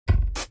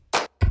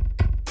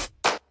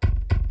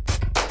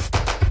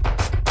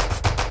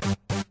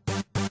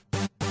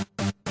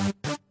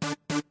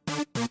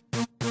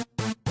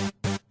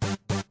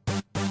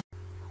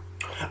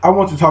I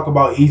want to talk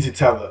about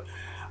Easytether.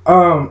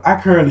 I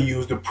currently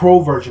use the pro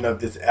version of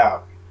this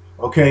app.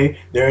 Okay,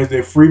 there is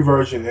a free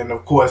version and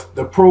of course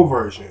the pro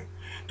version.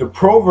 The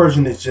pro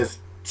version is just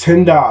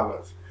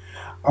 $10.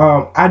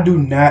 I do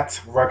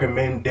not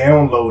recommend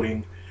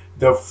downloading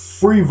the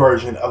free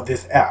version of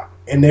this app,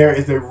 and there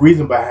is a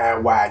reason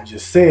behind why I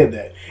just said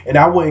that, and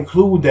I will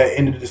include that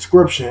in the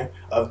description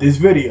of this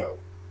video.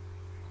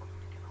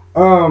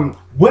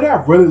 What I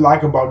really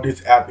like about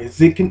this app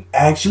is it can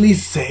actually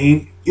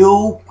save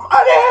you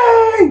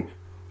money.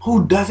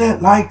 Who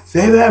doesn't like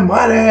saving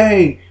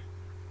money?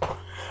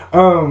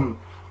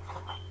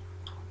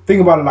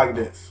 Think about it like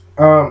this.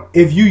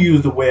 If you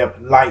use the web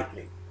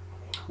lightly,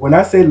 when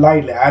I say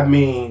lightly, I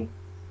mean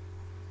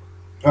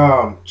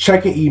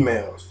checking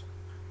emails,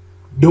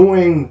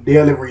 doing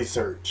daily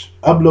research,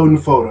 uploading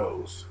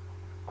photos.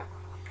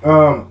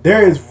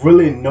 There is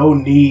really no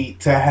need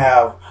to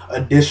have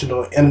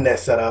additional internet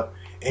setup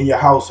in your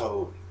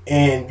household,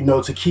 and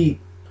to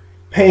keep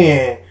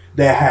paying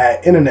that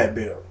high internet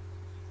bill.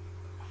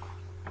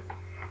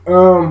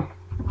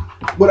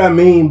 What I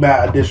mean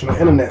by additional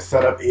internet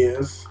setup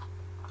is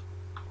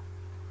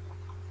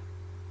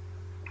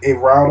a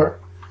router,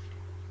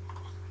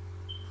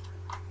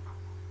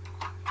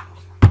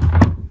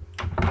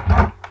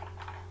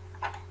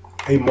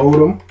 a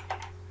modem,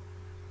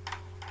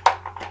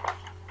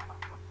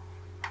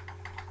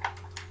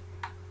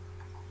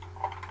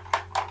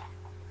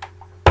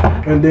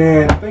 and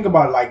then think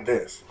about it like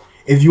this.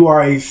 If you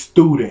are a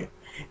student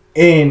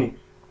and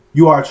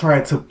you are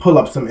trying to pull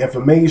up some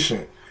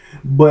information,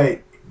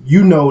 but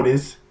you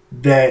notice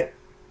that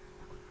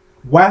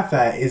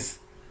Wi-Fi is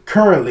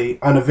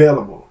currently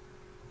unavailable.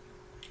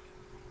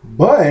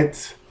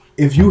 But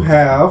if you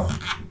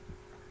have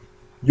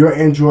your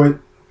Android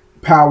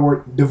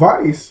powered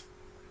device,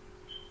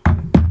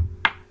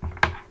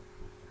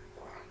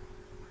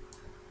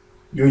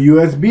 your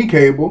USB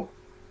cable,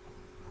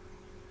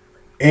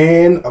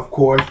 and of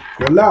course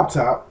your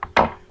laptop,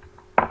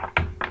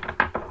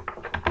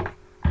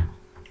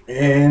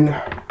 and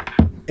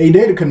a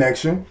data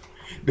connection,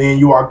 then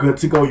you are good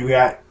to go. You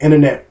got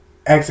internet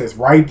access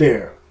right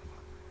there.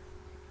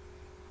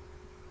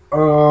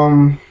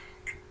 So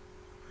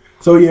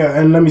yeah,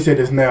 and let me say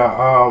this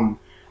now.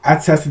 I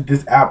tested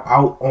this app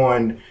out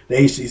on the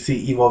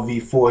HTC Evo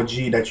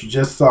V4G that you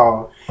just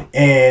saw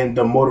and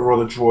the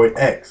Motorola Droid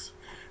X.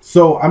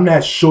 So I'm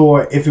not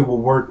sure if it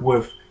will work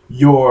with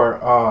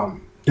your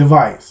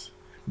device,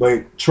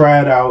 but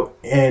try it out,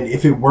 and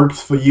if it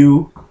works for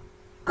you,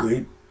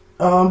 good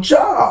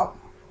job.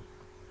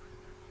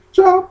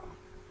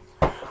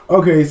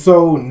 Okay,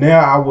 so now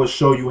I will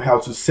show you how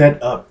to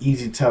set up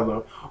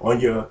Easytether on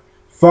your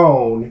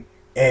phone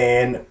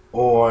and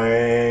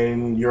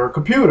on your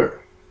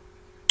computer.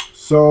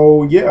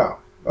 So yeah,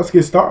 let's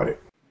get started.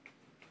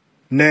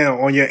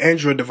 Now on your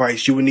Android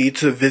device, you will need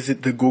to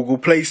visit the Google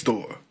Play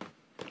Store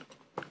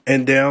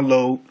and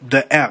download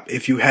the app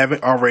if you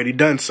haven't already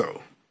done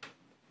so.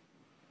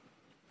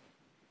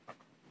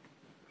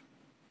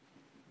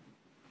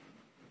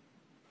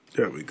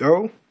 There we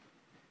go.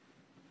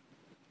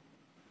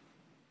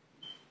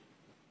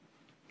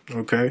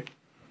 Okay.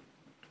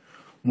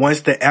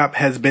 Once the app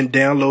has been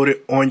downloaded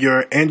on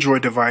your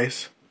Android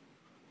device,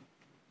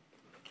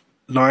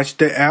 launch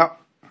the app.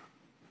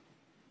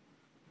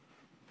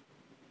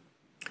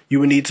 You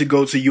will need to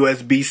go to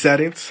USB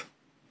settings.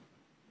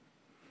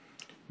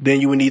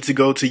 Then you will need to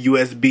go to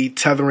USB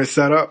tethering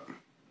setup.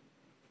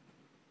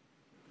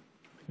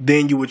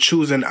 Then you would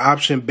choose an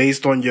option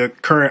based on your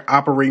current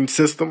operating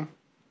system.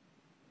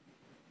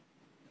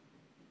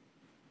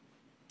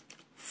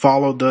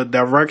 Follow the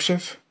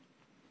directions.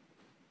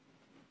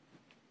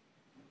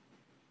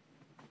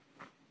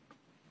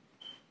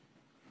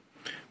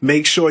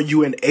 Make sure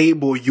you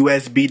enable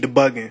USB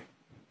debugging.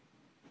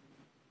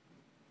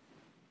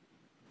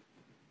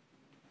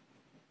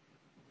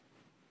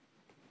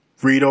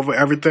 Read over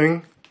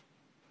everything.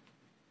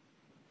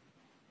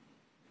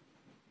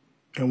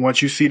 And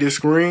once you see this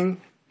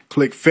screen,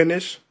 click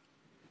Finish.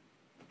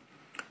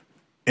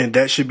 And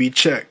that should be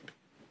checked.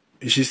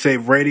 It should say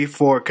ready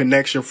for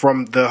connection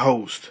from the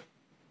host.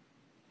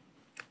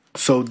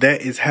 So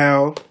that is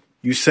how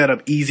you set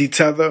up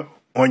Easytether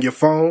on your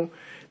phone.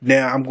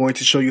 Now I'm going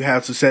to show you how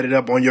to set it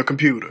up on your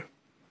computer.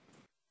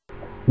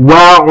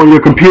 While on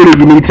your computer,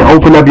 you need to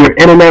open up your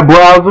internet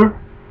browser.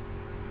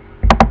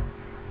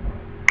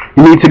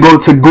 You need to go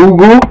to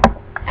Google,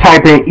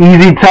 type in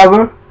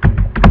Easytether.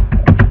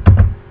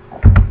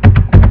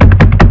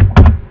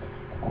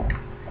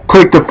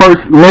 Click the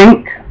first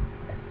link.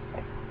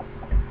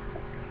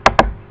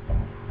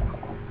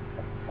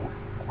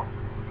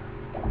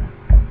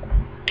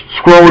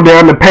 Scroll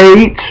down the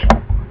page.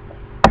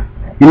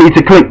 You need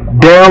to click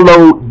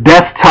Download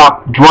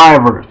Desktop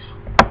Drivers.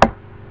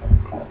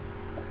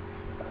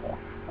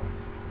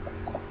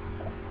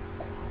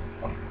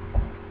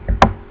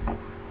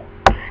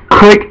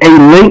 Click a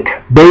link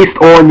based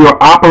on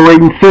your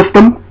operating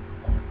system.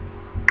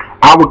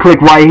 I would click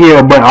right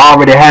here, but I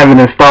already have it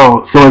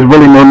installed, so there's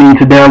really no need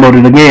to download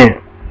it again.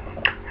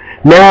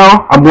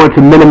 Now I'm going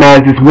to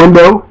minimize this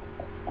window,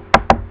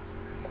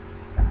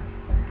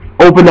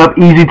 open up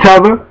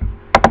Easytether,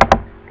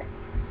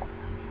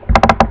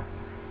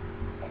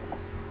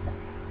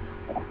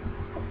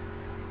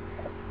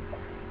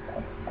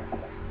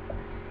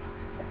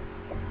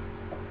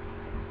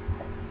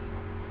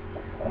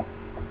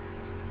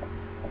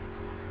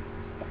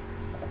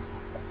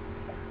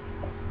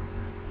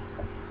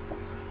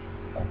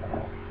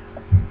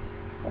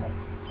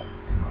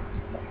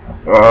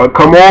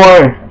 come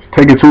on, it's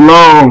taking too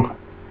long.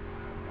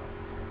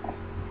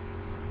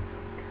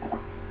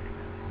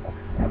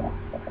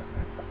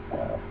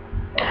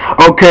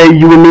 Okay,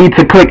 you will need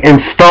to click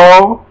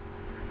install,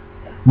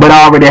 but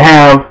I already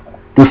have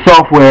the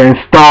software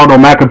installed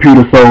on my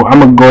computer, so I'm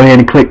going to go ahead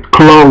and click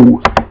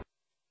close.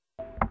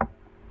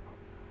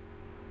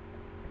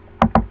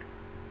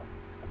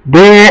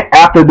 Then,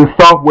 after the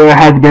software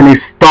has been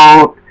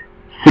installed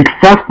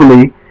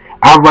successfully,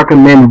 I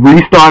recommend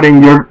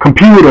restarting your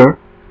computer.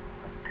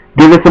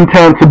 Give it some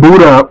time to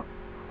boot up.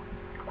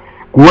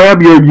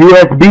 Grab your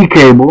USB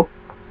cable,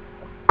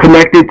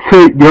 connect it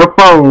to your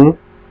phone,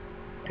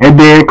 and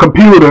then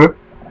computer.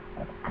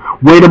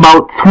 Wait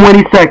about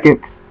 20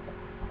 seconds.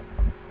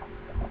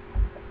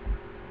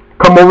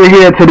 Come over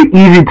here to the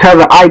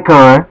Easytether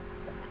icon.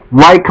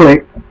 Right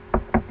click.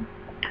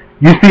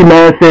 You see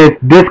mine says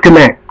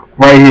disconnect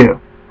right here.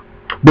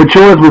 But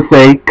yours will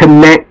say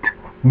connect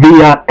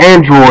via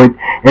Android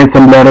and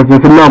some letters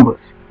and some numbers.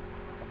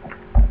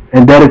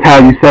 And that is how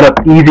you set up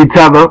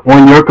Easytether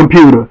on your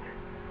computer.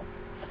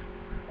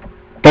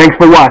 Thanks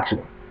for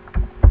watching.